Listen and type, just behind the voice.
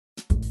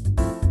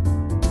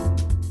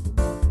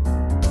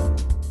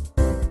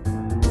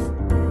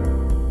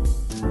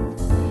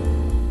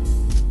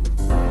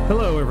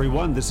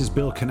everyone. This is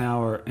Bill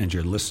Knauer, and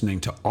you're listening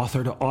to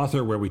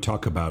Author2Author, where we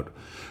talk about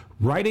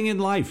writing in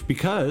life,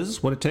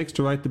 because what it takes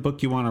to write the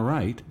book you want to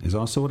write is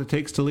also what it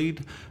takes to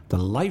lead the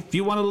life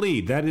you want to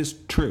lead. That is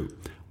true.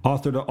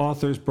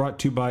 Author2Author is brought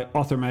to you by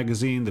Author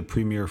Magazine, the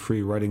premier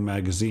free writing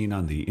magazine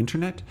on the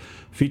internet,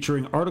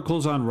 featuring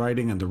articles on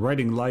writing and the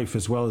writing life,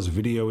 as well as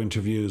video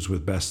interviews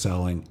with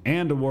best-selling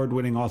and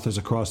award-winning authors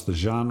across the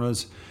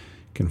genres.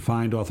 You can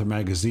find Author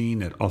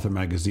Magazine at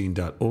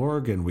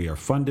authormagazine.org, and we are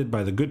funded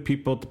by the good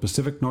people at the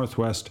Pacific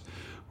Northwest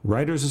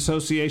Writers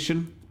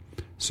Association,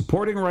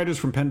 supporting writers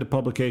from pen to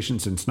publication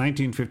since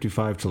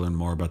 1955. To learn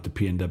more about the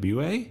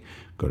PNWA,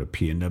 go to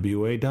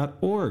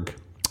pnwa.org.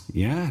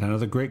 Yeah,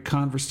 another great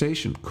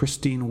conversation.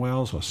 Christine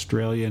Wells,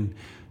 Australian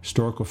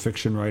historical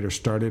fiction writer,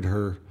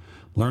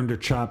 learned her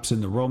chops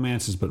in the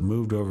romances, but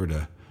moved over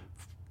to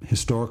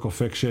historical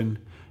fiction.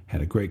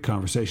 Had a great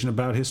conversation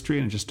about history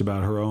and just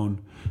about her own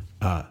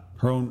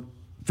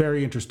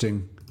very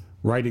interesting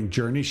writing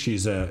journey.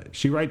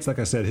 She writes, like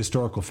I said,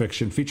 historical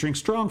fiction featuring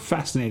strong,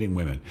 fascinating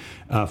women.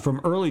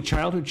 From early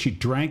childhood, she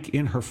drank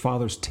in her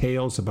father's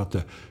tales about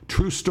the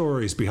true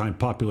stories behind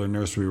popular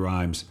nursery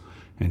rhymes,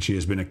 and she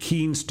has been a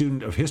keen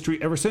student of history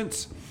ever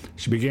since.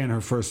 She began her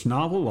first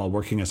novel while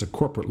working as a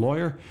corporate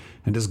lawyer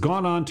and has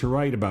gone on to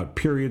write about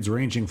periods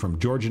ranging from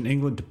Georgian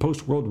England to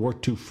post-World War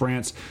II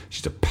France.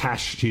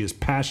 She is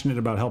passionate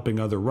about helping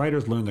other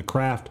writers learn the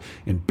craft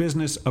and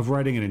business of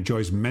writing and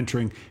enjoys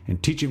mentoring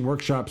and teaching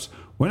workshops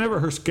whenever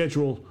her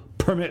schedule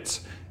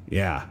permits.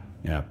 Yeah,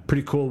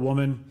 pretty cool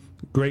woman.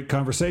 Great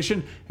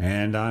conversation,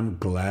 and I'm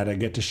glad I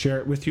get to share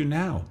it with you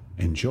now.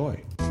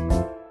 Enjoy.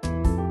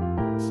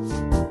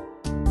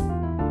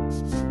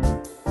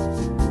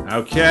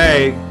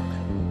 Okay,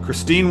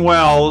 Christine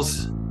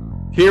Wells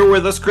here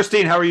with us.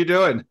 Christine, how are you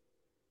doing?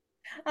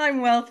 I'm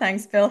well,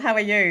 thanks, Bill. How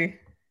are you?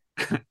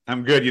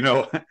 I'm good.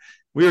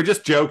 We were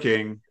just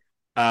joking.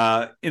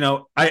 I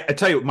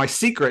tell you, my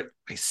secret,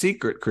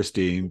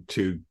 Christine,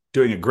 to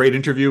doing a great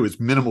interview is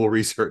minimal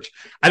research.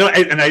 I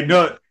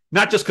know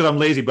not just because I'm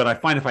lazy, but I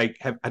find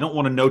I don't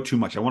want to know too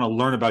much. I want to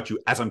learn about you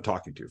as I'm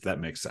talking to you, if that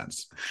makes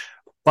sense.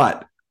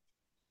 But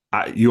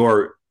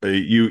your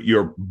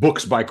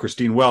books by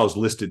Christine Wells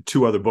listed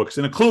two other books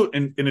in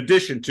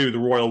addition to the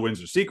Royal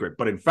Windsor Secret.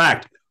 But in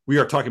fact, we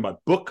are talking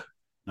about book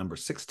number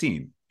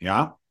 16.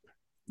 Yeah.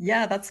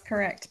 Yeah, that's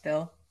correct,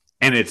 Bill.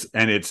 And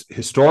it's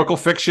historical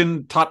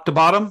fiction, top to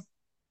bottom.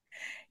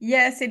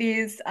 Yes, it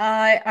is.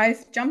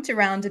 I've jumped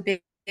around a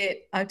bit.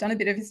 I've done a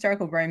bit of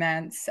historical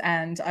romance,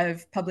 and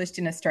I've published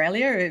in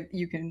Australia.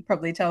 You can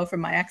probably tell from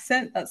my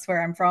accent, that's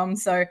where I'm from.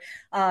 So,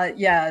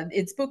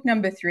 it's book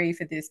number 3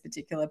 for this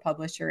particular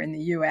publisher in the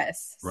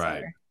US.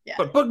 Right. So, yeah.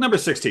 But book number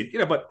 16,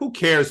 but who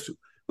cares?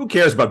 Who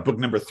cares about book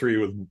number 3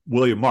 with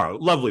William Morrow?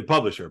 Lovely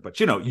publisher. But,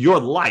 your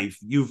life,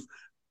 you've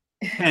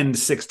penned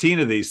 16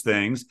 of these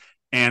things,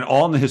 and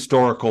all in the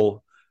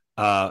historical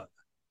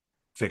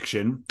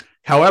fiction.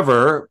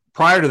 However,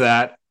 prior to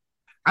that,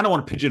 I don't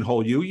want to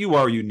pigeonhole you. You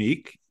are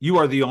unique. You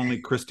are the only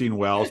Christine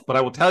Wells, but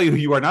I will tell you,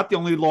 you are not the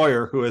only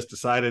lawyer who has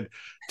decided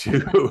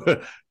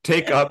to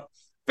take up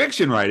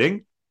fiction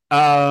writing.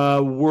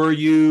 Were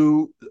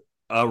you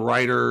a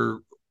writer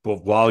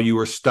while you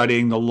were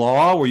studying the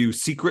law? Were you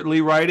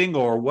secretly writing,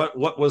 or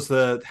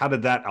how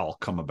did that all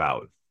come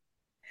about?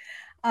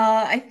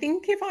 I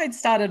think if I'd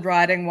started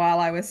writing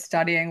while I was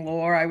studying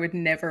law, I would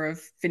never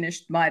have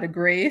finished my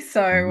degree.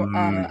 So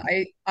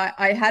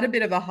I had a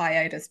bit of a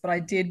hiatus, but I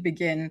did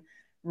begin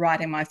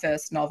writing my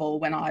first novel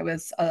when I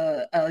was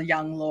a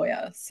young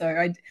lawyer. So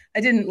I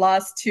didn't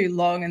last too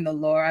long in the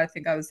law. I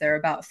think I was there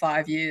about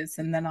 5 years,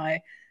 and then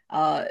I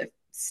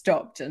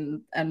stopped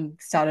and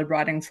started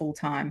writing full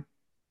time.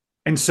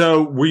 And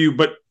so were you,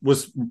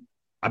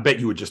 I bet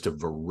you were just a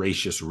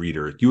voracious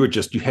reader. You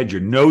had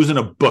your nose in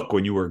a book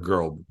when you were a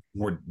girl.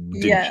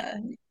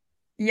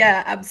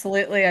 Yeah,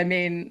 absolutely. I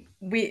mean,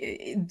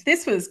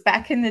 this was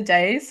back in the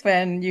days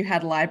when you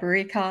had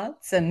library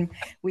cards, and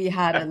we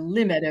had a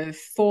limit of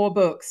 4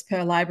 books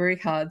per library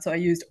card. So I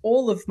used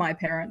all of my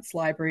parents'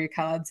 library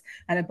cards,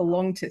 and it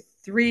belonged to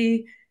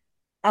 3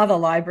 other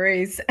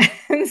libraries.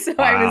 And so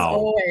Wow. I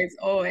was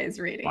always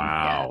reading.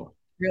 Wow.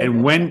 Yeah,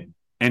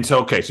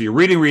 so you're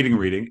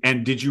reading.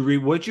 And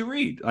what'd you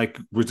read? Like,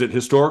 was it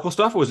historical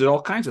stuff, or was it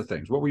all kinds of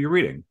things? What were you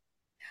reading?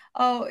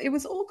 Oh, it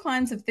was all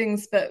kinds of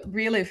things, but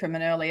really from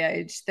an early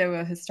age, there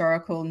were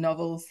historical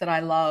novels that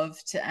I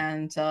loved,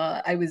 and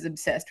I was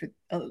obsessed with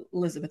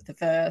Elizabeth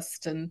I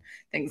and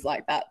things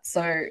like that.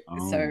 So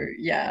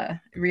yeah,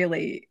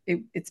 really,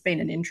 it's been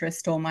an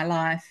interest all my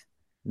life.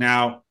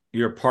 Now,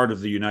 you're part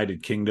of the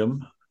United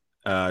Kingdom.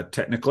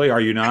 Technically,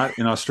 are you not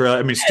in Australia?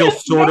 I mean, still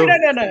sort of.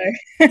 No.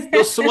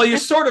 Well, you're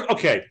sort of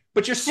okay,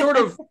 but you're sort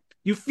of.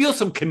 You feel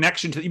some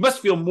connection to. You must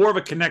feel more of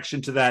a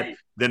connection to that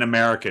than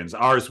Americans.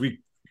 Ours,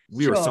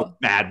 we were so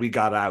mad we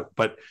got out.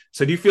 But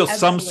so do you feel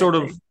some sort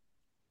of,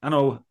 I don't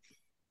know,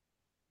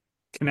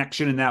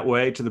 connection in that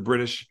way to the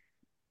British?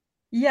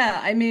 Yeah,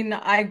 I mean,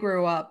 I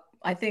grew up.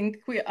 I think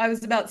I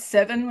was about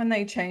 7 when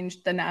they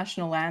changed the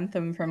national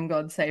anthem from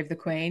God Save the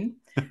Queen.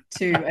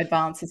 to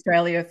advance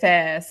Australia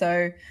Fair.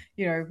 So,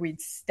 we'd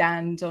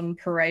stand on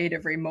parade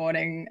every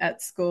morning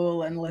at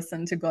school and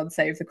listen to God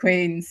Save the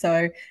Queen.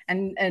 So,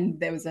 and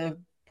there was a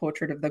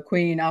portrait of the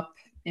Queen up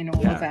in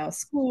all of our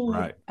school.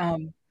 Right.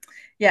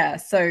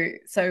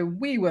 So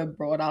we were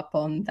brought up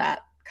on that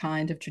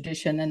kind of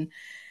tradition. And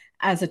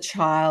as a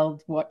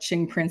child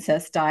watching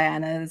Princess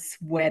Diana's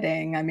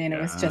wedding, I mean,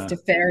 it was just a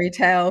fairy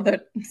tale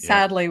that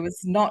sadly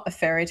was not a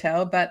fairy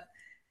tale, but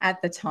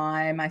at the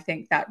time, I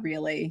think that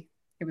really,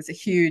 it was a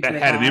huge That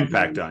had an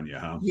impact on you,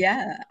 huh?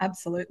 Yeah,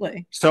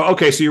 absolutely. So,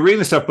 okay, so you're reading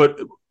this stuff,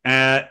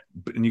 and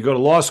you go to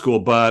law school,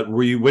 but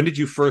when did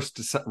you first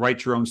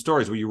write your own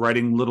stories? Were you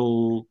writing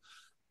little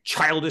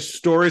childish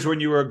stories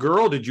when you were a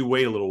girl? Did you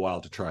wait a little while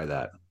to try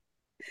that?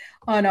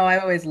 Oh no, I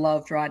always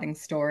loved writing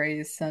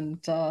stories, and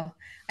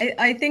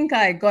I think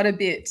I got a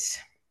bit.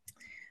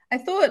 I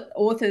thought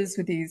authors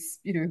were these,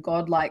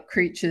 godlike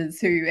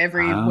creatures who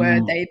every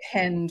word they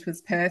penned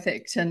was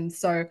perfect, and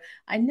so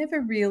I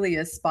never really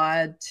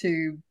aspired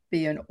to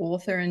be an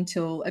author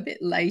until a bit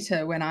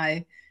later, when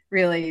I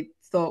really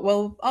thought,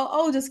 well,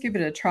 I'll just give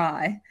it a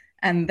try,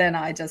 and then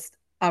I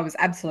was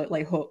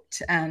absolutely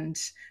hooked, and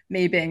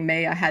me being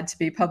me, I had to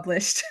be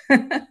published.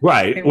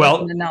 Right. It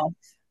Well, wasn't enough.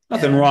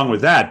 nothing wrong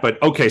with that. But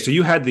okay, so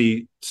you had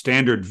the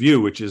standard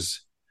view, which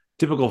is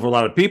typical for a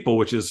lot of people,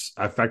 which is,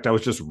 in fact, I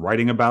was just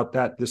writing about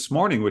that this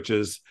morning, which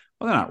is,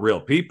 well, they're not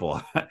real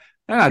people. They're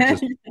not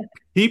just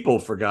people,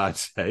 for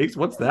God's sakes.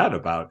 What's that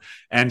about?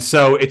 And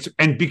so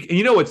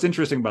what's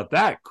interesting about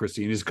that,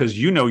 Christine, is because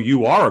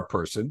you are a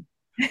person,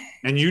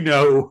 and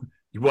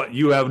what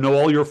you know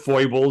all your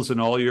foibles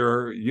and all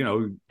your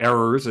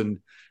errors, and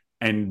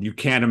you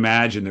can't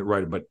imagine that,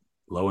 right? But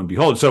lo and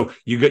behold, so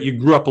you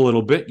grew up a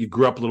little bit. You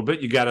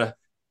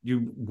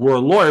were a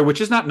lawyer,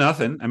 which is not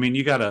nothing. I mean,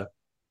 you gotta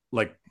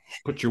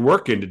put your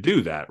work in to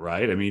do that,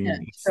 right? I mean,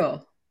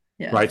 sure.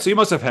 Yeah. Right. So you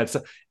must have had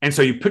some, and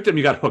so you picked up,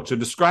 you got hooked. So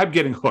describe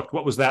getting hooked.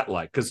 What was that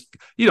like? Because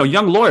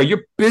young lawyer,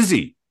 you're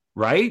busy,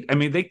 right? I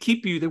mean, they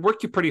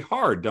work you pretty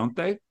hard, don't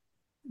they?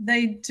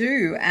 They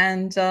do.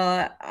 And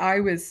I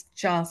was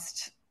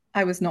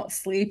not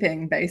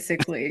sleeping,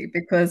 basically,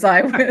 because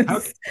I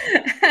was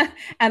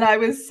and I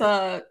was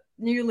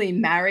newly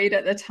married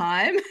at the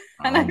time.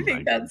 And I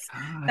think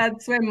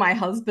that's when my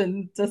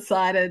husband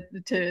decided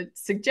to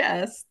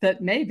suggest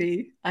that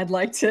maybe I'd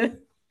like to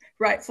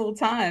write full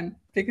time,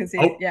 because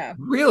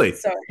really?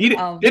 So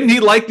didn't he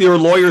like your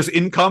lawyer's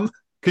income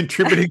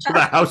contributing to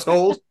the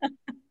household?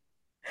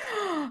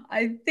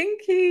 I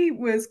think he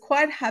was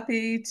quite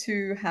happy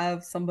to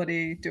have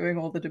somebody doing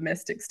all the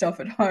domestic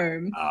stuff at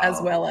home,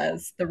 as well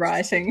as the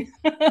writing.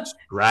 Strategy.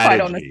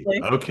 Quite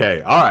honestly.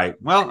 Okay. All right.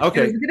 Well,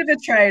 okay. It was a bit of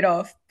a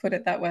trade-off, put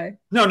it that way.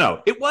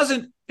 No. It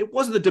wasn't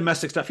the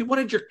domestic stuff. He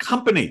wanted your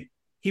company.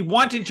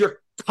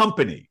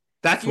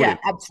 That's what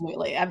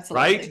absolutely.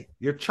 Right?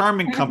 Your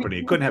charming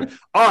company. Couldn't have.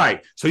 All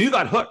right. So you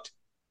got hooked.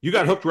 You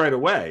got hooked right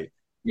away.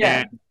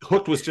 Yeah. And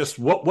hooked was just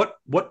what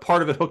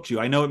part of it hooked you?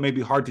 I know it may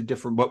be hard to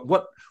differ, but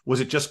what was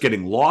it? Just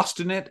getting lost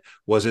in it?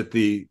 Was it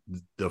the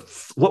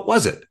what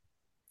was it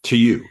to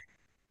you?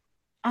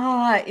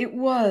 It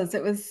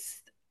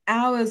was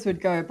hours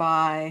would go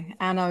by,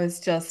 and I was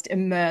just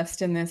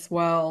immersed in this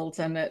world,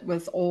 and it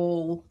was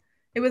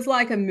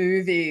like a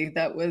movie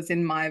that was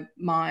in my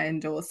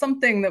mind, or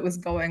something that was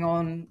going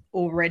on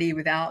already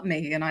without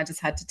me, and I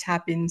just had to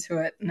tap into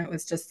it. And it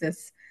was just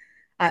this,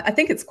 I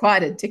think it's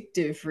quite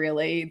addictive,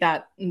 really,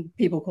 that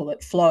people call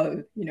it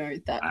flow,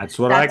 that's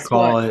what I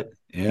call it.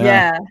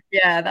 Yeah.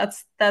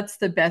 That's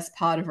the best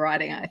part of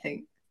writing, I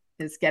think,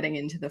 is getting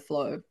into the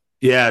flow.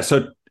 Yeah.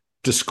 So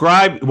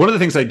describe one of the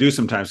things I do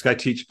sometimes. I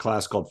teach a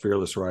class called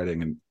Fearless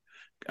Writing, and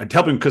I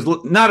tell them, because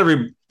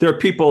there are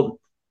people,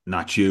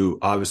 not you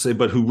obviously,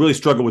 but who really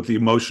struggle with the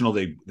emotional.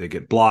 They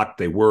get blocked,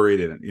 they worried,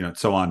 and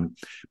so on.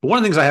 But one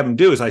of the things I have them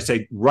do is I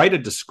say, write a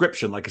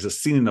description like it's a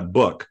scene in a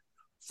book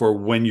for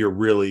when you're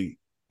really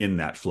in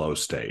that flow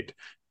state.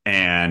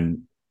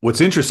 And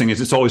what's interesting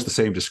is it's always the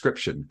same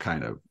description,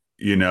 kind of,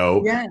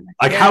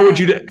 how would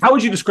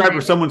you describe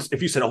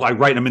if you said, oh, I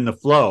write, I'm in the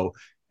flow,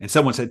 and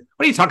someone said,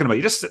 what are you talking about?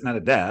 You're just sitting at a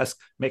desk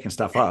making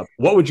stuff up.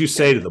 What would you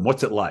say to them?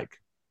 What's it like?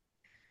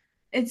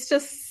 It's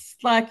just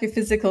like your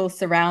physical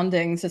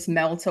surroundings just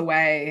melt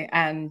away,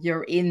 and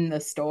you're in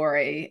the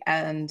story,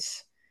 and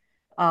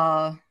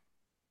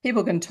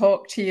people can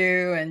talk to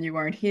you and you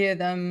won't hear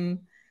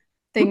them.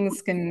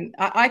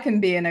 I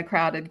can be in a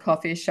crowded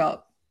coffee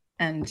shop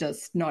and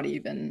just not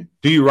even.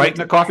 Do you write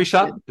in a coffee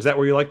shop? Is that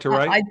where you like to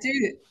write? I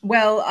do.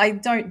 Well, I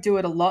don't do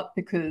it a lot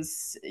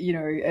because,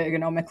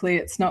 ergonomically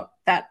it's not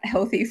that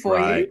healthy for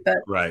you.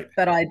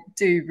 But I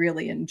do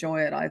really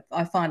enjoy it.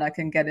 I find I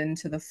can get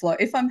into the flow.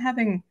 If I'm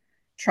having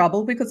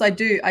trouble, because I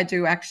do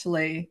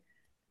actually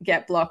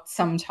get blocked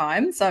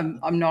sometimes. I'm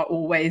not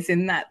always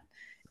in that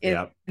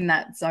in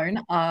that zone.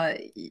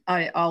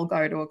 I'll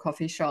go to a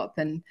coffee shop,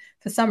 and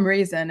for some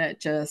reason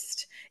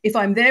if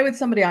I'm there with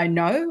somebody I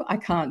know, I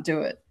can't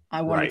do it.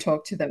 I want to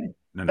talk to them.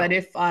 But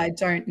if I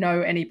don't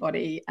know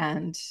anybody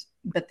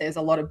but there's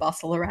a lot of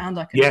bustle around,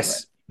 I can do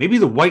it. maybe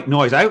the white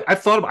noise. I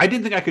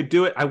didn't think I could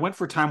do it. I went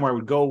for a time where I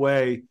would go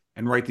away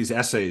and write these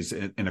essays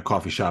in a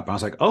coffee shop. I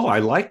was like, oh, I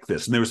like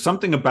this. And there was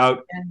something about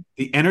Yeah.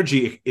 the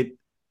energy.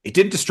 It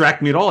didn't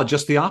distract me at all.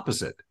 Just the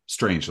opposite,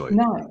 strangely.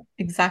 No,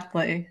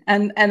 exactly.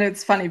 And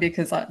it's funny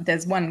because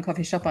there's one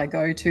coffee shop I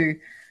go to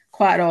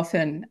quite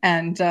often,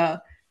 and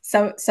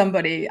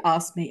somebody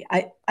asked me,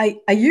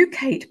 Are you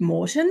Kate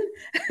Morton?"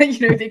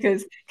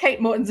 Because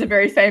Kate Morton's a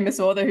very famous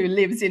author who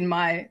lives in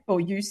or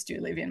used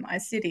to live in my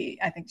city.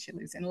 I think she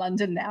lives in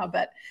London now,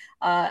 but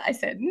I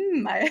said,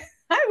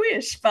 I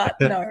wish, but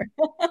no.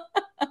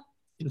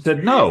 He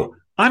said, no,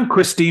 I'm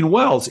Christine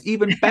Wells,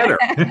 even better.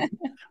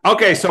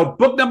 Okay, so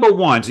book number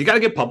one. So you got to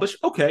get published.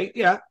 Okay,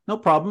 yeah, no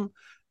problem.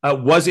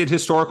 Was it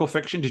historical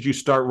fiction? Did you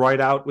start right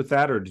out with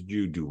that, or did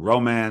you do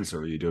romance, or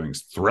are you doing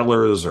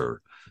thrillers,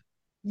 or?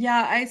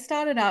 Yeah, I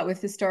started out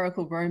with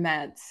historical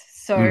romance.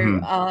 So,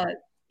 Mm-hmm.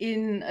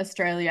 in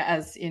Australia,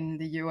 as in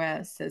the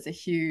US, there's a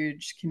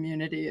huge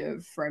community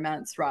of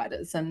romance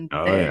writers, and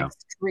Oh they're yeah.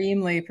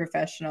 extremely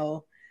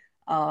professional.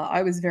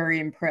 I was very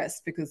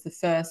impressed because the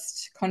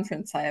first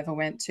conference I ever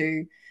went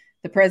to,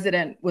 the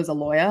president was a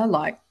lawyer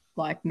like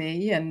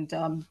me,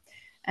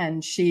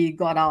 and she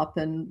got up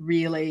and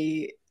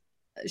really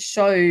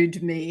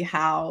showed me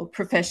how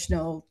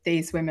professional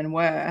these women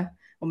were,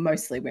 or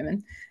mostly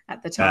women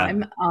at the Uh,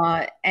 time.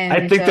 I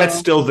And think that's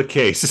still the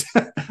case.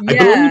 I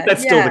believe Yeah,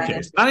 that's still the yeah.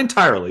 case. Not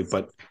entirely,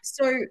 but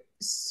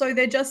So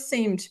there just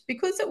seemed,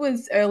 because it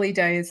was early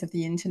days of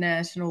the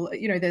internet and all,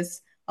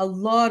 there's a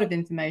lot of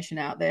information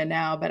out there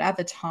now, but at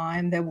the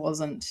time there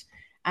wasn't.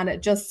 And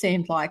it just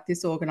seemed like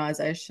this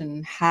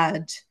organization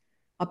had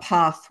a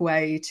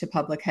pathway to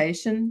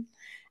publication.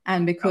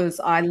 And because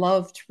I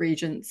loved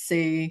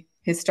Regency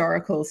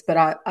historicals, but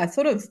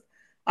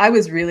I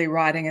was really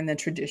writing in the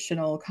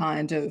traditional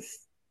kind of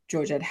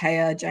Georgette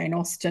Heyer, Jane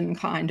Austen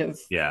kind of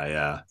yeah,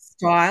 yeah.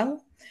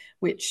 style,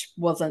 which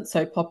wasn't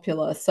so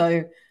popular.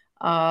 So,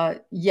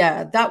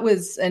 yeah, that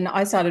was, and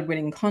I started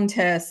winning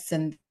contests,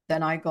 and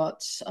then I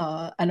got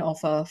an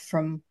offer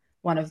from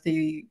one of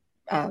the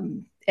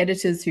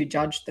editors who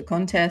judged the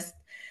contest,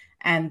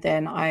 and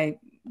then I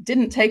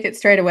didn't take it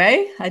straight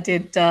away. I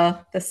did the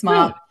Really?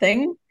 smart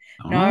thing.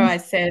 No, Oh, I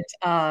said,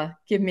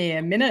 give me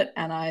a minute,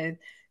 and I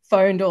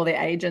phoned all the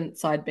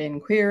agents I'd been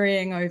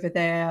querying over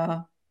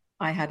there.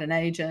 I had an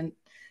agent.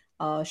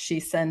 She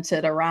sent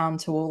it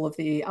around to all of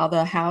the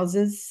other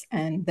houses,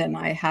 and then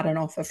I had an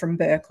offer from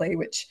Berkeley,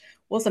 which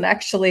wasn't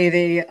actually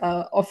the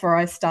offer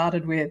I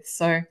started with.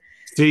 So,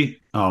 see,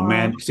 oh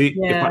man, see, if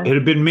yeah. it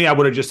had been me, I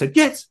would have just said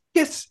yes,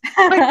 yes.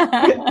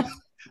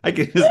 I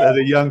guess as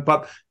a young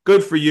pup.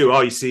 Good for you.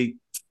 Oh, you see,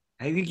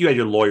 I think you had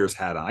your lawyer's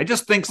hat on. I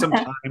just think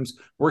sometimes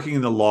working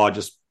in the law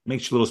just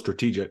makes you a little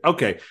strategic.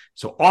 Okay,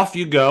 so off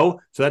you go.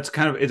 So it's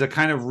a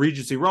kind of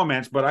Regency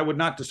romance, but I would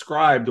not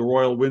describe the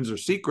Royal Windsor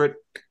Secret.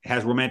 It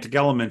has romantic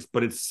elements,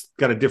 but it's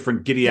got a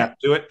different giddy Yeah. up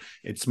to it.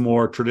 It's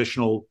more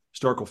traditional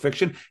historical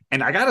fiction.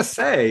 And I gotta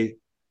say,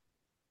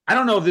 I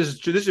don't know if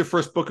this is your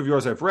first book of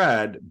yours I've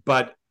read,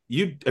 but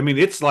I mean,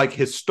 it's like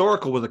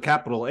historical with a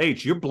capital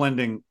H. You're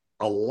blending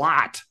a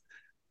lot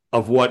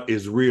of what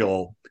is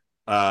real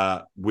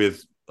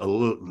with a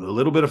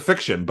little bit of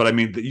fiction, but I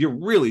mean, you're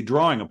really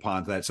drawing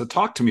upon that. So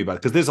talk to me about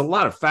it, because there's a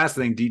lot of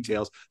fascinating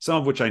details, some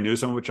of which I knew,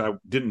 some of which I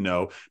didn't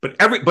know. But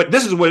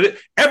this is what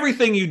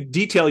everything you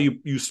detail,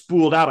 you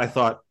spooled out. I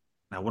thought,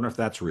 I wonder if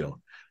that's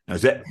real. Now,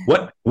 is that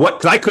what?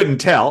 Because I couldn't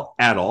tell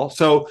at all.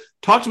 So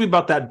talk to me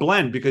about that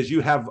blend, because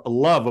you have a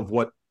love of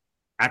what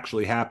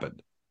actually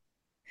happened.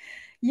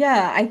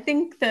 Yeah, I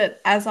think that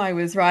as I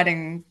was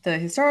writing the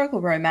historical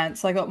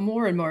romance, I got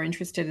more and more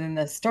interested in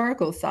the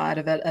historical side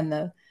of it and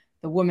the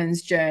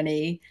woman's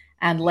journey,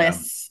 and Yeah,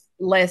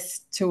 less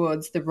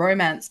towards the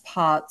romance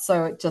part.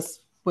 So it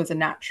just was a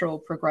natural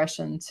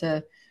progression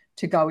to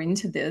go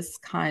into this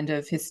kind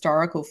of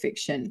historical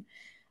fiction.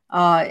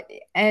 Uh,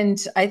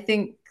 and I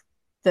think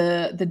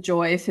the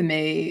joy for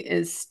me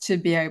is to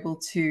be able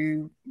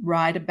to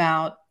write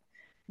about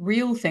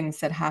real things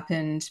that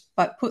happened,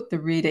 but put the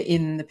reader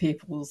in the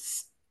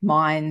people's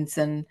minds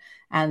and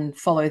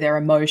follow their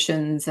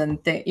emotions, and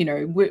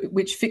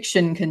which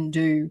fiction can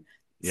do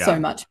so yeah,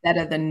 much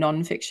better than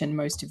nonfiction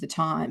most of the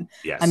time.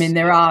 I mean, yes.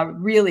 there are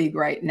really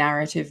great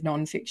narrative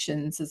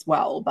nonfictions as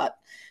well, but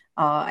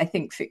I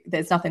think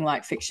there's nothing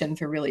like fiction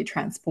for really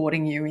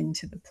transporting you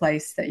into the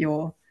place that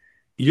you're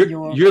You're reading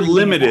about.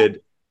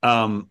 limited.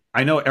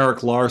 I know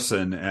Eric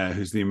Larson,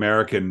 who's the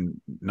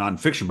American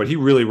nonfiction, but he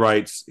really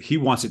writes. He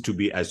wants it to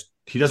be as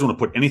he doesn't want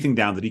to put anything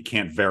down that he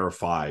can't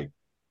verify,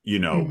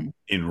 Mhm.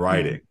 in Mm.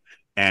 writing.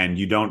 And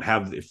you don't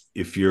have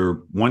if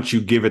you're once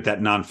you give it that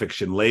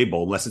nonfiction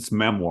label, unless it's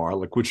memoir,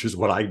 like which is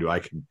what I do.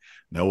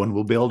 No one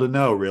will be able to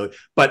know really,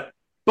 but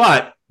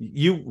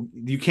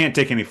you can't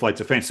take any flights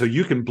of fancy, so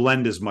you can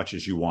blend as much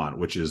as you want,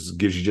 which is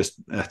gives you just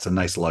that's a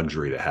nice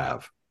luxury to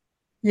have.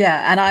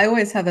 Yeah, and I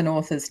always have an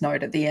author's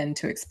note at the end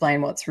to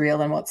explain what's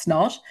real and what's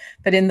not.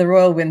 But in the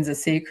Royal Windsor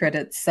Secret,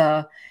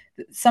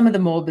 some of the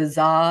more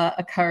bizarre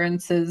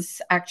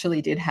occurrences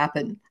actually did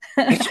happen,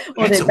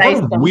 or It's they're what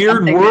based a on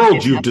weird something that world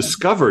did you've happen.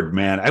 discovered,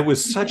 man. It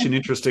was such an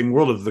interesting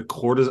world of the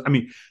courtesan. I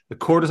mean, the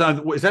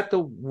courtesan, is that the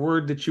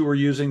word that you were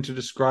using to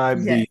describe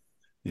Yeah, the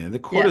yeah.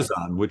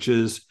 courtesan, which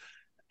is,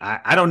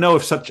 I don't know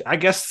if such, I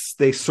guess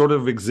they sort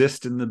of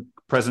exist in the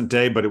present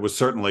day, but it was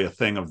certainly a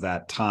thing of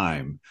that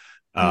time.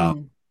 Um,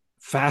 Mm.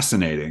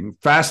 fascinating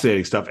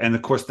stuff. And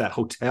of course, that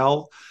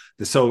hotel.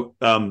 So,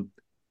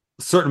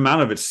 a certain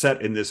amount of it's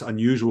set in this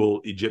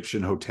unusual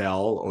Egyptian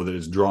hotel, or that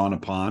is drawn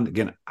upon.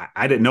 Again,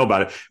 I didn't know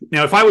about it.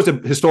 Now, if I was a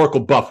historical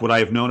buff, would I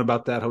have known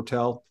about that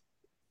hotel?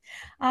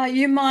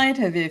 You might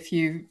have if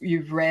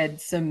you've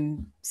read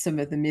some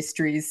of the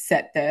mysteries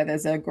set there.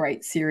 There's a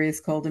great series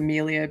called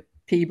Amelia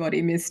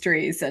Peabody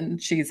Mysteries,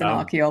 and she's an Oh,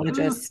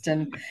 archaeologist.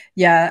 And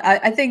yeah,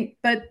 I think,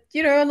 but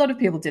a lot of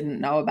people didn't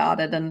know about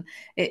it, and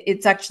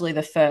it's actually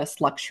the first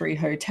luxury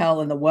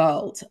hotel in the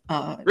world.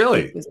 It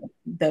really? was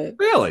the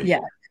Really? yeah,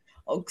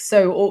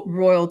 so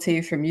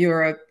royalty from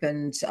Europe,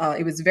 and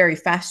it was very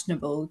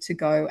fashionable to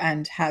go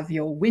and have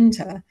your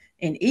winter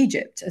in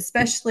Egypt,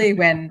 especially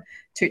when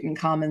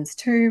Tutankhamun's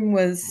tomb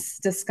was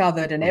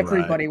discovered and Right.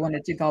 everybody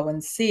wanted to go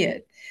and see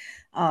it.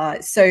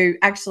 So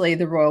actually,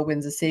 the Royal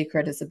Windsor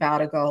Secret is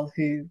about a girl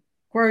who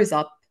grows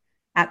up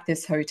at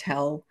this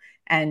hotel,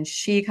 and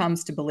she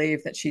comes to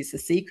believe that she's the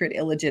secret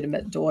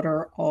illegitimate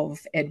daughter of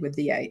Edward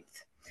VIII.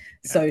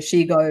 Yeah. So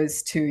she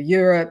goes to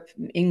Europe,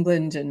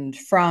 England, and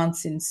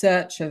France in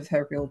search of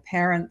her real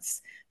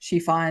parents. She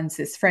finds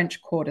this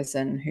French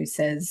courtesan who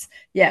says,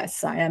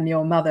 "Yes, I am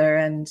your mother,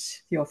 and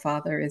your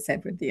father is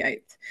Edward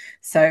VIII."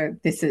 So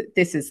this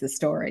is the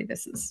story.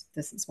 This is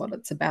what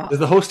it's Does about.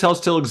 the hotel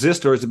still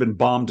exist, or has it been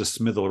bombed to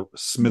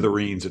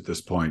smithereens at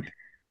this point?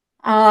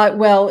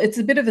 Well, it's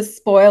a bit of a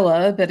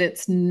spoiler, but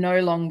it's no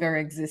longer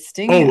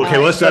existing. Oh, okay.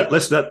 Let's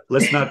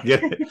not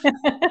get it.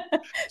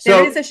 There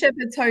So, is a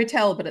Shepherd's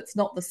Hotel, but it's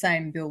not the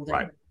same right.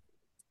 building.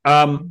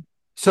 Um,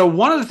 so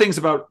one of the things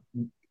about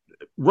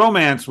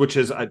romance, which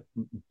has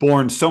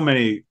born so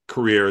many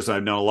careers,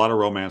 I've known a lot of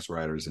romance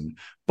writers,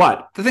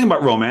 but the thing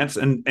about romance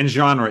and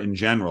genre in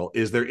general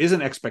is there is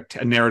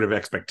a narrative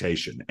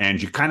expectation,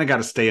 and you kind of got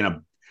to stay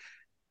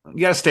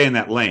in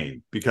that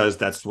lane because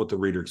that's what the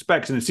reader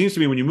expects. And it seems to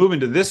me when you move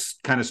into this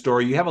kind of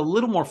story, you have a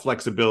little more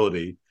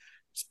flexibility.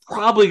 It's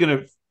probably going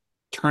to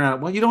turn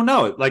out well. You don't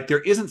know it. Like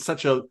there isn't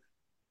such an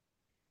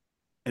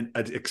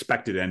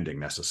expected ending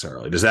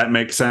necessarily. Does that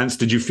make sense?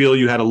 Did you feel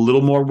you had a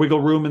little more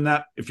wiggle room in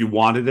that if you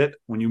wanted it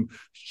when you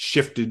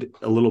shifted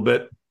a little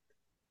bit?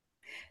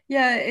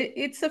 Yeah,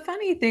 it's a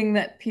funny thing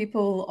that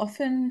people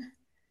often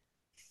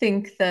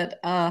think that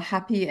a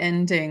happy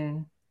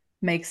ending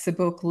makes the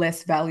book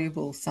less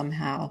valuable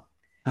somehow.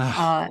 Uh,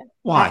 Uh,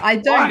 why? I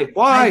don't, Why? I,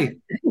 Why?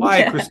 Why,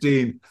 yeah,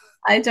 Christine?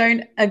 I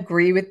don't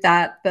agree with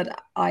that,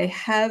 but I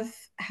have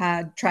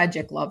had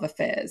tragic love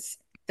affairs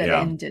that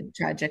Yeah. ended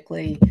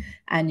tragically,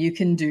 and you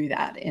can do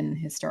that in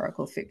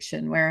historical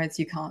fiction, whereas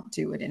you can't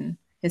do it in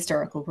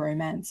historical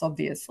romance,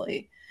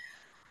 obviously.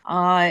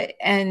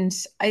 And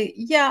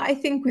I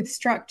think with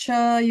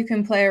structure, you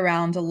can play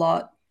around a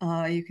lot.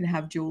 You can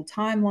have dual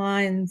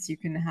timelines. You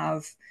can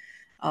have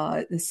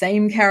the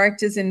same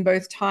characters in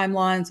both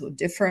timelines or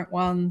different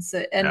ones.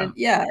 And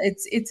Yeah.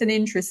 it's an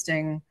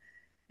interesting.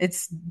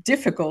 It's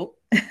difficult,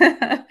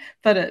 but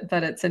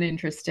it's an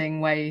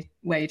interesting way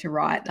to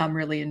write. I'm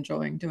really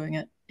enjoying doing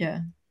it.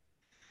 Yeah.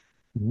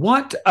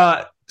 What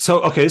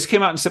so okay, this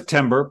came out in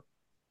September.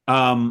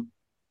 Um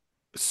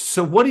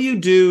so what do you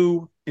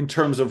do in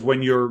terms of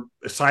when you're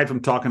aside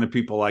from talking to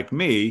people like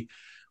me,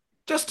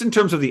 just in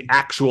terms of the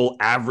actual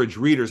average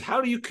readers,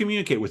 how do you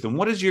communicate with them?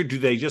 What is your, do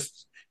they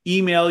just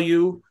email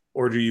you,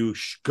 or do you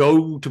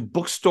go to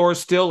bookstores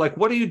still? Like,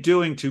 what are you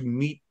doing to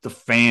meet the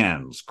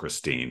fans,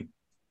 Christine?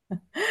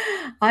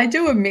 I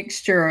do a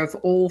mixture of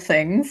all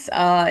things.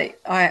 I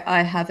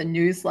have a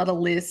newsletter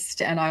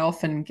list, and I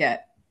often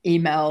get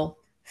email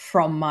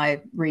from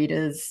my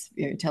readers,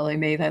 telling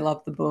me they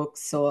love the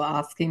books or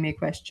asking me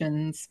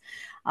questions.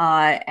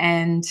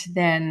 And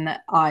then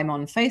I'm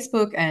on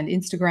Facebook and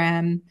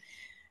Instagram.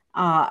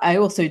 I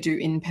also do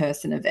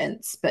in-person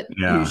events, but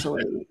Yeah.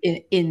 usually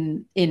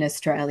in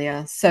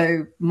Australia.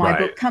 So my Right.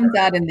 book comes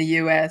out in the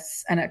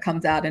US and it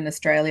comes out in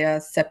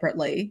Australia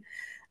separately.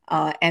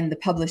 And the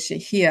publisher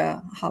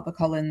here,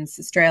 HarperCollins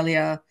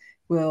Australia,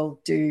 will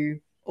do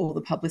all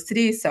the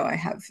publicity. So I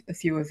have a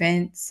few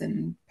events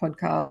and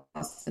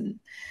podcasts and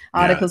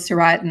Yeah. articles to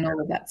write and all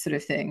of that sort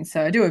of thing.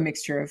 So I do a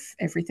mixture of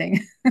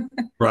everything.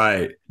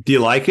 Right. Do you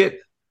like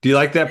it? Do you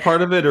like that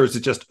part of it, or is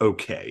it just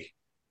okay?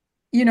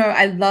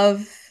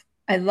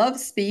 I love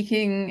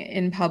speaking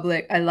in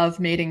public. I love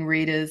meeting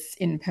readers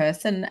in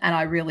person, and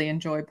I really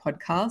enjoy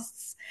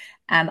podcasts.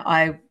 And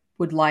I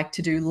would like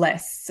to do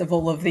less of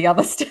all of the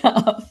other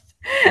stuff.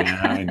 Yeah,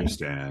 I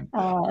understand.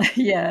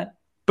 Yeah,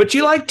 But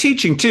you like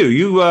teaching too.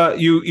 You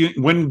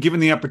when given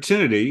the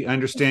opportunity, I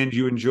understand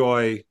you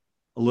enjoy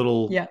a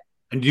little. yeah.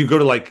 And do you go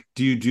to like,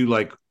 do you do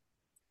like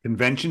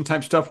convention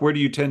type stuff? Where do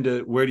you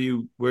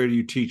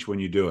teach when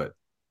you do it?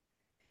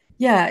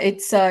 Yeah,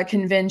 it's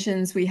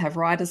conventions. We have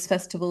writers'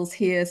 festivals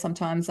here.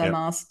 Sometimes I'm Yep.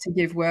 asked to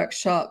give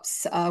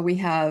workshops. We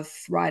have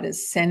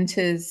writers'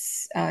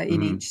 centers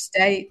in Hmm. each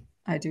state.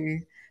 I do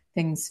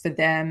things for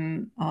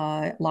them,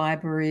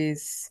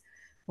 libraries.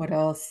 What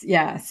else?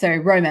 Yeah, so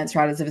Romance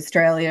Writers of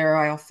Australia.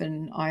 I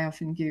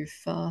often give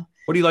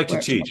What do you like to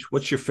teach? workshops.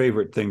 What's your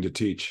favorite thing to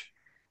teach?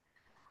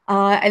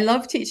 I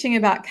love teaching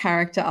about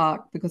character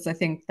arc because I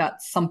think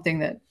that's something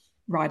that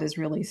writers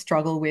really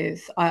struggle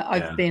with.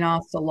 I've Yeah. been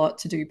asked a lot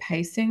to do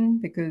pacing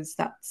because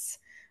that's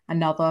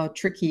another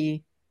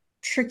tricky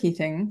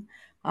thing.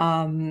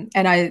 And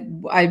I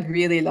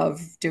really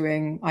love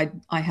doing.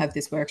 I have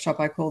this workshop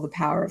I call the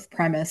Power of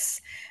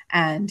Premise,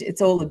 and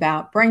it's all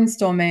about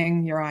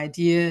brainstorming your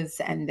ideas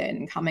and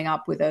then coming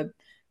up with a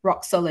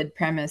rock solid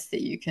premise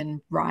that you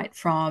can write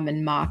from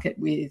and market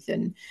with.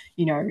 And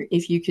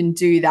if you can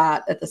do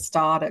that at the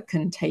start, it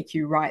can take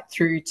you right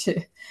through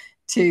to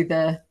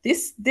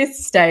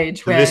this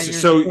stage So where this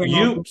you're so doing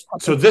all you this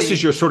so this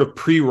is publicity. your sort of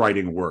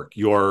pre-writing work.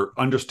 Your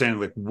understanding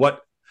like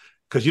what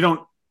because you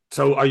don't.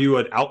 So are you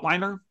an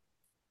outliner?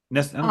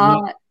 No.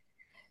 uh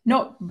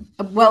Not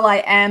well.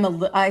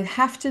 I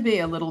have to be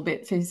a little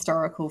bit for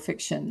historical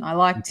fiction. I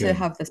like to Okay.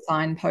 have the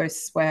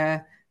signposts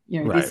where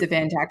this Right.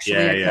 event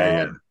actually Yeah, yeah,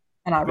 yeah. occurred,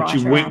 and I But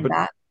you write went around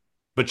that.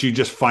 but you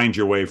just find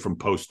your way from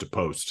post to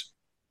post.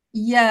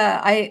 Yeah,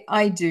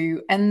 I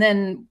do. And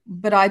then,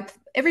 but I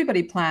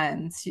everybody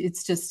plans.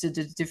 It's just at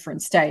a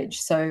different stage.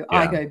 So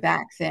I Yeah. go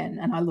back then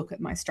and I look at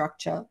my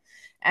structure,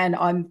 and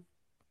I'm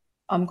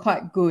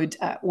quite good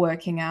at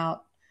working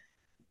out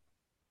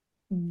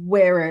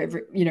wherever,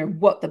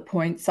 what the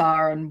points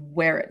are and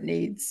where it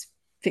needs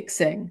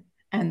fixing.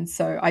 And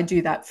so I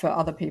do that for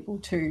other people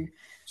too.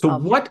 So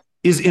Um, what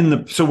is in yeah.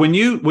 the so when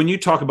you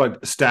talk about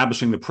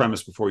establishing the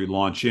premise before you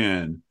launch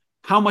in,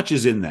 how much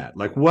is in that?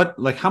 Like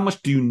how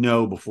much do you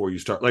know before you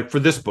start? Like for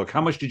this book,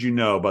 how much did you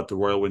know about the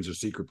Royal Windsor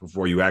Secret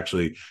before you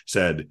actually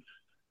said,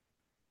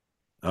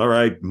 "All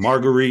right,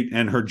 Marguerite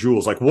and her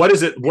jewels." Like what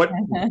is it? What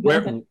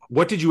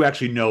did you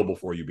actually know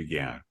before you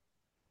began?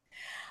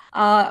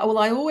 Well,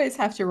 I always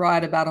have to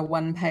write about a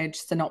one-page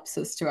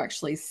synopsis to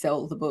actually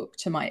sell the book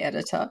to my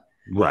editor.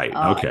 Right.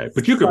 Uh, Okay.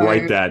 But you could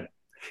write so that.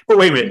 But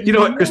wait a minute. You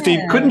know what,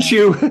 Christine? yeah,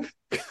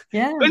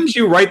 yeah. Couldn't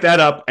you write that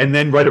up and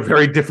then write a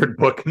very different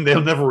book and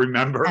they'll never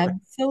remember?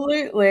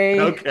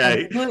 Absolutely,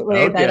 Okay.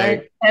 absolutely. They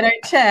don't Okay. they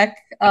don't check.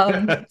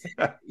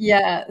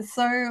 Yeah,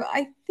 so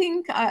I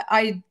think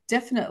I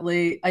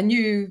definitely I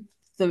knew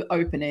the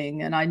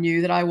opening and I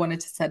knew that I wanted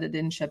to set it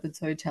in Shepherd's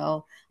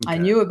Hotel. I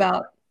Okay. knew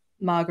about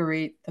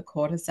Marguerite the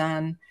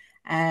courtesan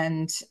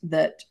and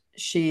that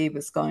she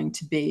was going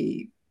to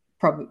be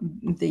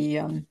probably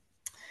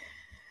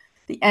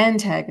the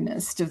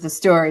antagonist of the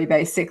story,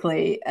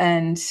 basically.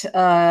 And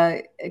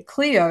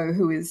Cleo,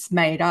 who is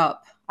made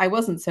up, I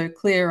wasn't so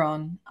clear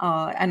on,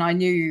 and I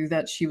knew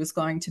that she was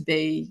going to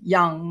be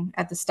young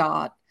at the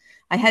start.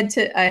 I had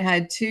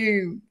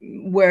to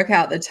work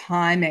out the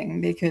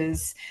timing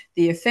because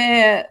the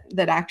affair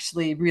that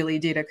actually really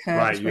did occur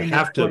Right. You between the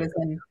have to,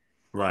 courtesan,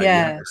 right.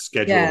 You have yeah, to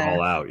schedule it yeah.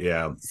 all out.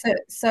 Yeah.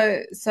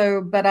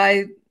 But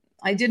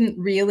I didn't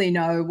really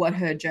know what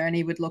her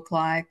journey would look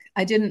like.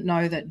 I didn't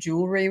know that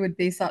jewelry would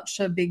be such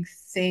a big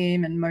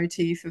theme and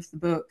motif of the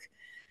book,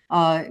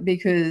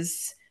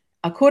 because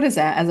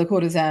as a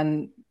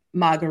courtesan,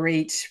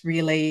 Marguerite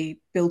really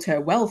built her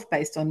wealth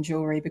based on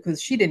jewelry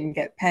because she didn't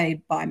get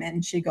paid by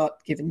men; she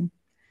got given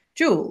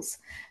jewels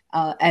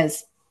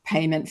as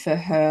payment for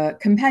her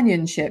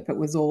companionship. It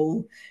was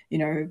all,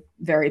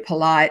 very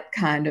polite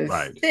kind of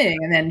Right. thing.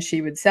 And then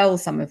she would sell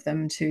some of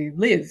them to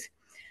live.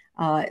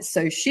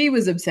 So she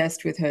was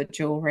obsessed with her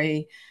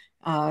jewelry.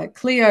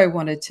 Cleo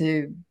wanted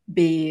to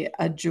be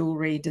a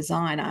jewelry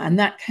designer, and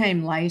that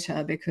came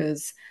later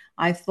because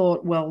I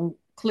thought, well,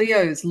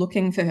 Cleo's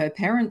looking for her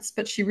parents,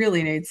 but she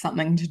really needs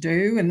something to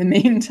do in the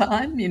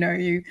meantime.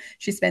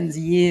 She spends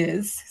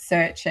years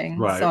searching.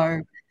 Right.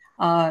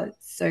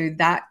 So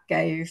that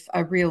gave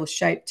a real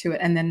shape to it.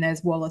 And then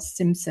there's Wallace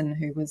Simpson,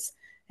 who was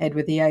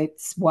Edward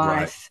VIII's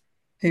Right. wife,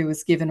 who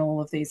was given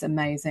all of these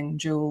amazing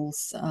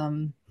jewels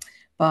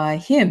by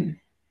him.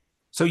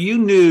 So you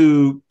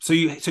knew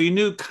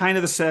kind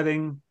of the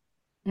setting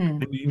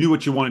Mm. and you knew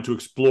what you wanted to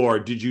explore.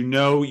 Did you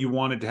know you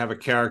wanted to have a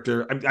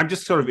character? I'm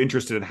just sort of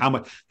interested in how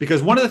much,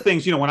 because one of the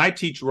things, when I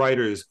teach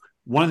writers,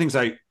 one of the things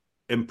I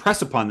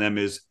impress upon them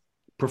is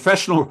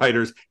professional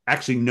writers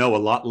actually know a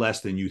lot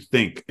less than you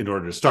think in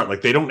order to start.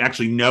 Like they don't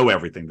actually know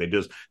everything. They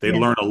Yeah,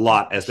 learn a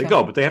lot as they sure.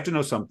 go, but they have to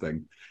know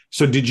something.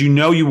 So did you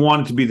know you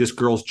wanted to be this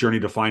girl's journey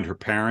to find her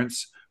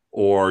parents,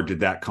 or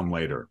did that come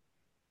later?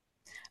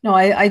 No,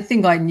 I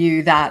think I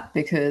knew that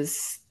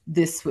because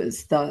this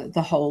was the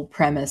whole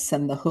premise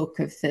and the hook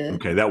of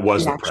Okay, that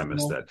was the the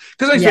premise actual. then.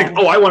 Because I Yeah, think,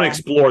 oh, I want to yeah.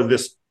 explore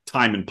this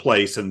time and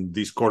place and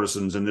these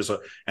courtesans and this,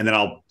 and then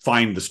I'll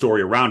find the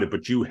story around it.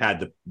 But you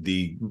had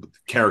the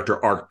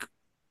character arc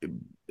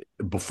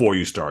before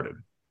you started.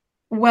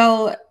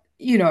 Well,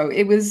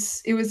 it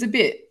was a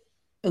bit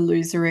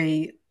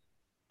illusory.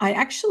 I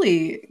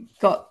actually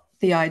got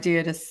the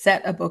idea to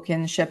set a book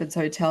in Shepherd's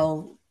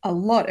Hotel a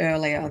lot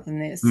earlier than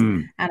this,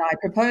 and I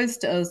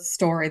proposed a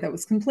story that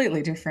was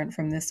completely different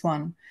from this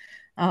one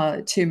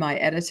to my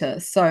editor.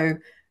 So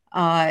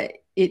uh,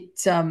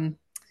 it,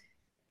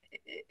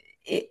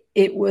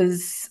 it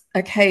was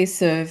a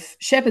case of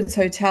Shepherd's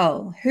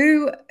Hotel.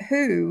 Who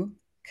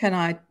can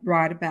I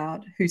write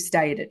about who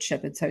stayed at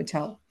Shepherd's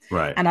Hotel?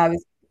 Right. And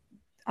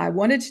I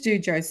wanted to do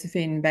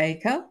Josephine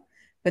Baker,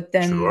 but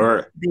then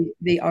Sure.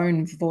 the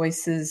own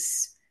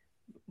voices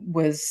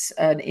was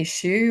an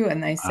issue,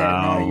 and they said,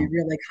 no, you Oh.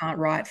 really can't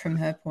write from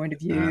her point of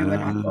view. And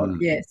I thought,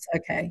 yes,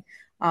 okay,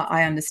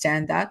 I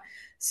understand that.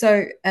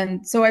 So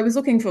I was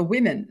looking for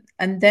women,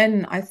 and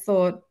then I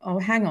thought, oh,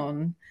 hang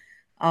on,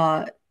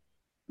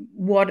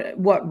 what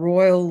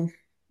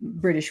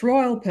British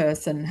royal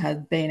person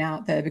had been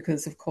out there,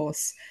 because of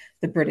course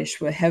the British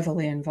were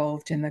heavily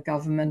involved in the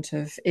government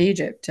of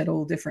Egypt at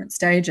all different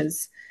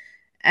stages.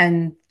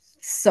 And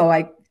so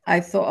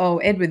I thought, oh,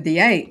 Edward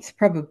VIII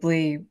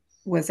probably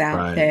was out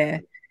Right.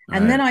 there.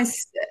 And Right. then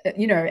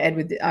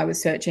I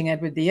was searching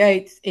Edward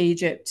VIII,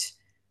 Egypt,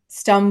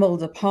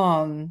 stumbled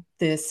upon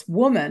this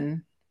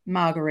woman,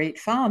 Marguerite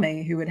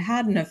Farmy, who had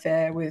had an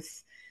affair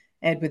with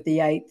Edward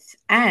VIII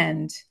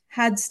and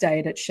had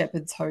stayed at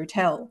Shepherd's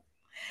Hotel.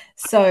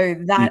 So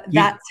You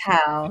that's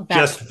how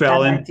just that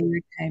fell in.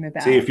 idea came See,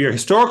 about. if you're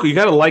historical, you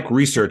got to like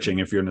researching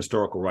if you're an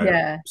historical writer.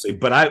 Yeah. See,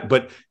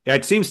 but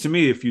it seems to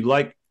me if you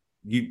like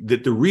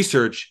that the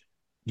research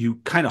you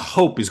kind of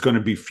hope is going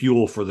to be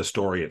fuel for the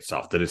story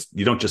itself. That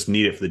you don't just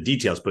need it for the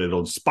details, but it'll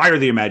inspire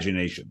the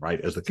imagination, right?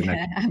 As the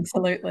connection. Yeah,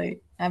 absolutely.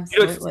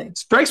 It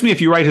strikes me if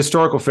you write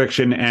historical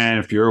fiction and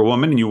if you're a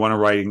woman and you want to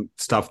write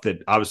stuff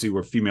that obviously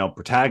were female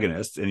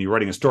protagonists and you're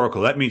writing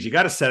historical, that means you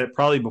got to set it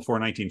probably before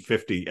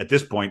 1950 at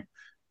this point.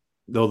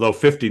 Although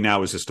 50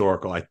 now is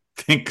historical, I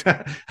think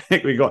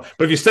we go.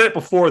 But if you set it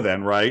before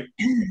then, right?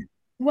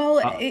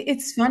 Well,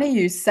 it's funny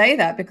you say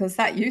that, because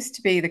that used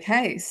to be the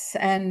case.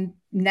 And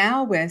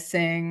now we're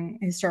seeing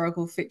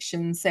historical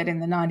fiction set in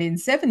the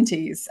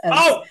 1970s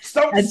don't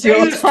say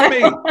this to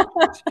me.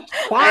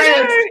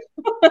 Quiet.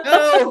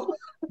 No.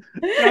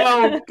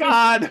 Oh,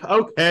 God.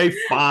 Okay,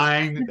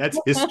 fine. That's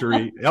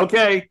history.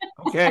 Okay.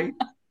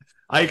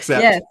 I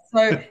accept. Yes,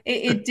 so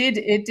it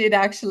did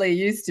actually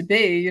used to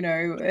be, after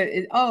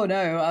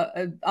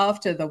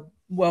the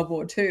World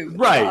War II,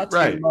 right,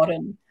 too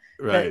modern.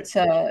 Right.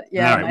 But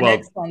my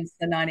next one's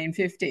the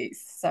 1950s.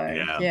 So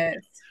yes.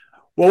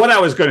 Well, what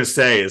I was going to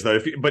say is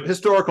that but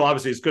historical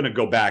obviously is going to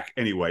go back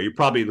anyway. You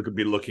probably could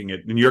be looking at,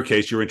 in your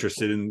case, you're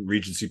interested in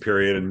Regency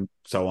period and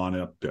so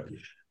on.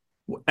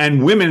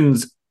 And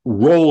women's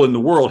role in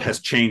the world has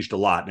changed a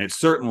lot, and it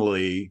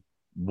certainly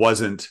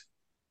wasn't.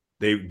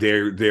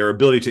 Their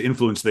ability to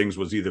influence things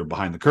was either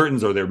behind the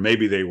curtains or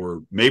maybe they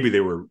were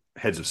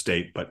heads of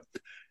state. But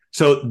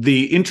so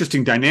the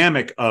interesting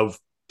dynamic of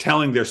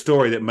telling their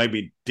story that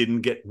maybe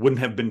wouldn't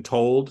have been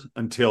told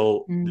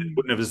until it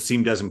wouldn't have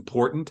seemed as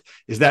important,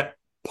 is that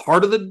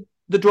part of the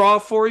draw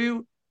for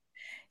you?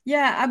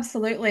 Yeah,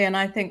 absolutely. And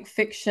I think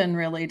fiction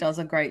really does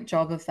a great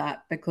job of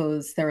that,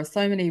 because there are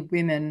so many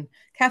women.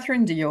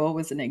 Catherine Dior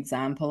was an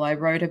example. I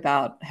wrote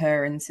about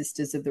her in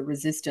Sisters of the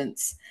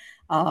Resistance,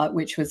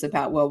 which was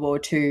about World War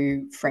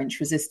II French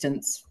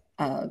resistance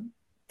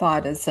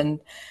fighters. And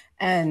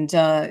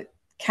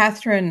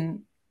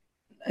Catherine,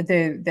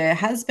 there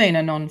has been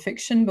a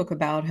non-fiction book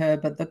about her,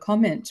 but the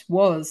comment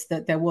was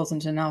that there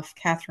wasn't enough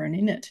Catherine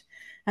in it.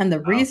 And the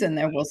reason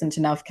there wasn't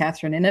enough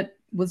Catherine in it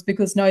was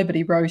because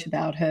nobody wrote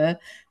about her,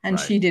 and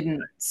she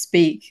didn't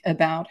speak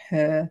about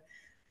her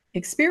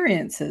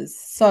experiences.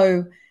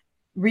 So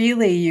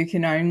really, you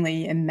can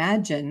only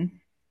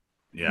imagine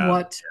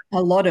what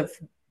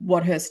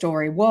her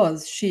story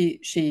was.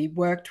 She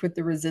worked with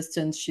the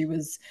resistance. She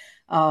was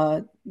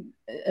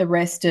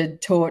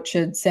arrested,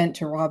 tortured, sent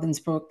to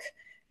Ravensbrück,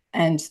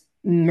 and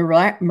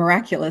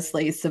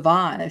miraculously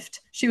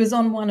survived. She was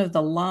on one of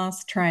the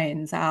last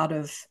trains out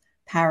of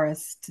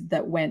Paris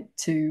that went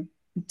to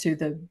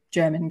the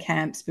German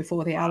camps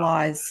before the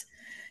Allies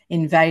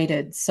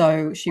invaded.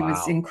 So she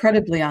was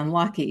incredibly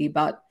unlucky,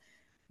 but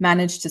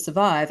managed to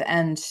survive.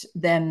 And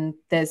then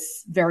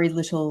there's very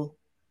little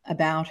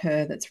about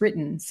her that's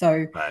written.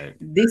 So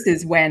this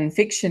is when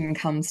fiction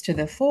comes to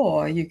the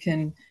fore. You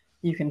can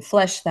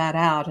flesh that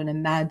out and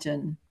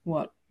imagine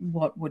what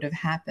would have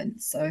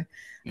happened. So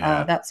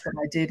that's what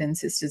I did in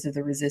Sisters of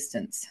the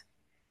Resistance.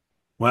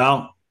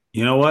 Well,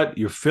 you know what?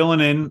 You're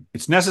filling in.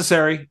 It's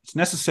necessary.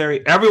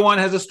 Everyone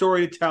has a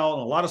story to tell,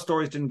 and a lot of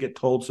stories didn't get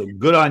told, so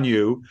good on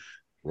you.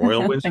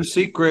 Royal Windsor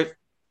Secret.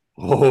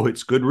 Oh,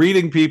 it's good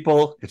reading,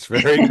 people. It's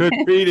very good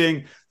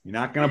reading. You're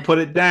not going to put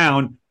it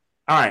down.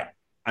 All right.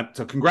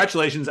 So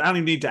congratulations. I don't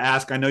even need to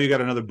ask. I know you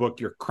got another book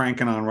you're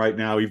cranking on right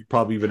now,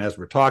 probably even as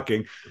we're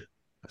talking.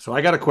 So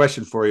I got a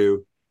question for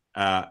you.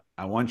 I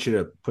want you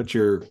to put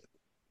your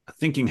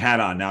thinking hat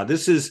on. Now,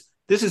 this is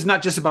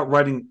not just about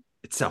writing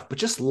itself, but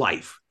just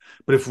life.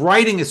 But if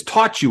writing has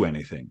taught you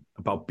anything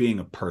about being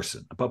a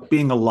person, about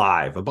being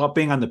alive, about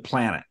being on the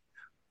planet,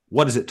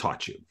 what has it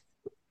taught you?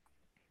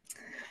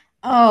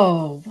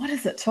 Oh, what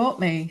has it taught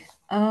me?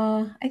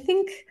 I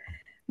think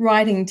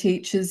writing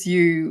teaches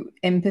you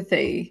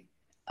empathy.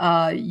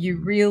 You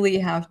really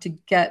have to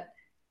get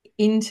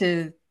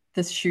into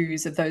the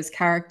shoes of those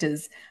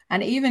characters,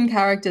 and even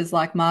characters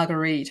like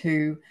Marguerite,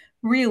 who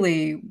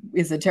really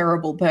is a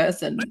terrible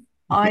person.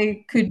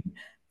 I could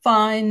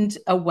find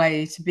a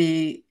way to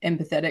be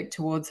empathetic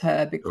towards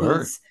her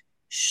because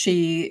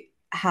she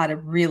had a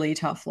really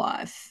tough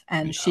life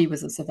and she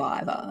was a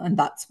survivor, and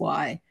that's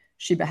why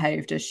she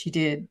behaved as she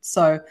did.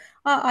 So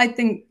I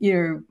think,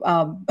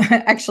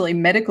 actually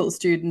medical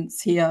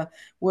students here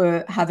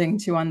were having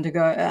to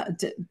undergo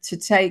to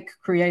take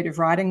creative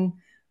writing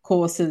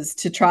courses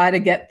to try to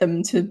get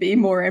them to be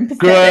more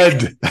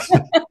empathetic.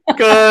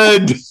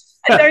 Good.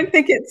 I don't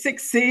think it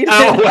succeeded.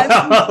 Oh,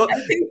 well, I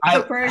think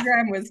the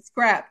program was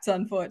scrapped,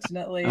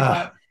 unfortunately.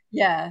 But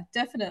yeah,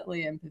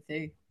 definitely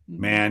empathy.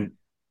 Man,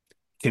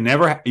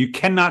 you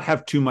cannot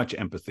have too much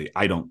empathy.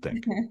 I don't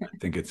think. I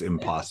think it's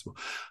impossible.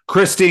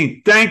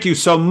 Christine, thank you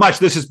so much.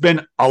 This has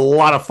been a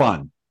lot of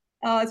fun.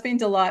 Oh, it's been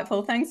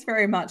delightful. Thanks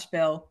very much,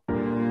 Bill.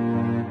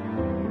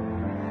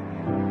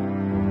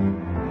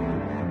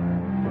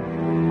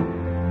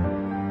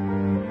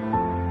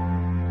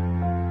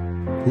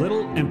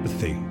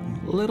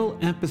 Little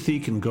empathy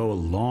can go a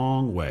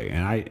long way,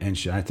 and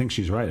I think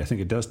she's right. I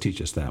think it does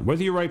teach us that,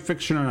 whether you write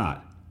fiction or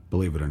not.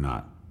 Believe it or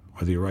not,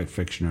 whether you write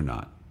fiction or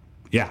not.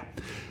 Yeah.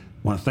 I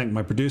want to thank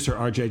my producer,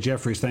 R.J.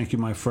 Jeffries. Thank you,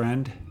 my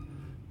friend.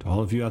 To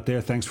all of you out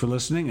there, thanks for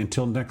listening.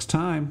 Until next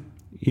time,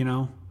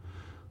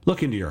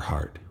 look into your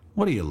heart.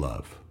 What do you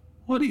love?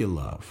 What do you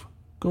love?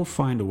 Go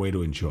find a way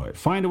to enjoy it.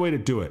 Find a way to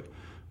do it.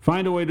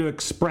 Find a way to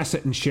express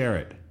it and share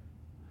it.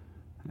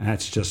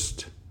 That's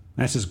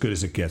as good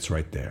as it gets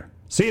right there.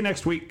 See you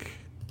next week.